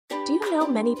Do you know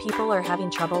many people are having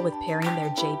trouble with pairing their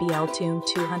JBL Tune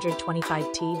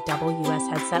 225T WS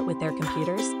headset with their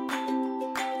computers?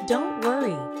 Don't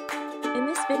worry. In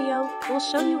this video, we'll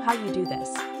show you how you do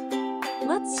this.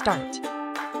 Let's start.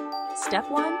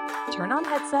 Step 1. Turn on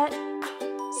headset.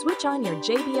 Switch on your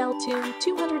JBL Tune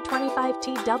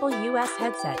 225T WS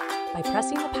headset by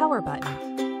pressing the power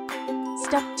button.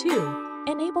 Step 2.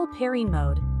 Enable pairing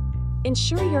mode.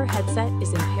 Ensure your headset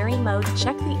is in pairing mode.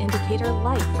 Check the indicator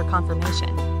light for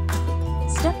confirmation.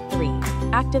 Step 3.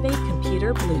 Activate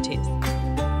computer Bluetooth.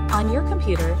 On your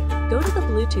computer, go to the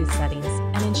Bluetooth settings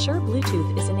and ensure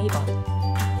Bluetooth is enabled.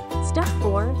 Step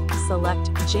 4.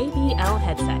 Select JBL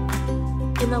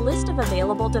headset. In the list of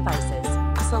available devices,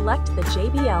 select the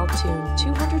JBL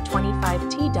Tune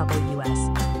 225T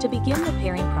WS to begin the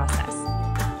pairing process.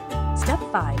 Step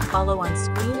 5. Follow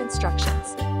on-screen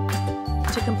instructions.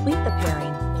 To complete the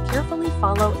pairing, carefully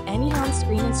follow any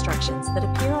on-screen instructions that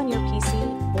appear on your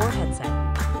PC or headset.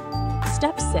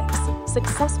 Step 6.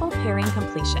 Successful pairing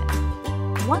completion.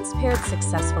 Once paired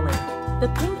successfully,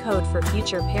 the PIN code for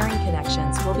future pairing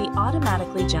connections will be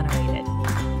automatically generated.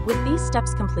 With these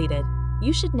steps completed,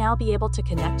 you should now be able to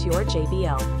connect your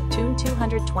JBL Tune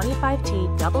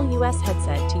 225T WS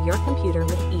headset to your computer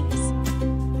with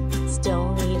ease.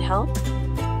 Still need help?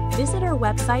 Visit our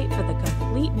website for the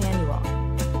complete manual.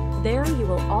 There you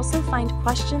will also find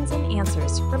questions and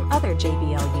answers from other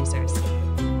JBL users.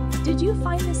 Did you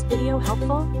find this video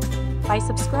helpful? By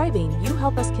subscribing, you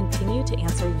help us continue to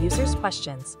answer users'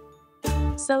 questions.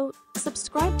 So,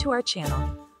 subscribe to our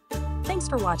channel. Thanks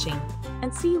for watching,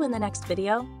 and see you in the next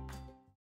video.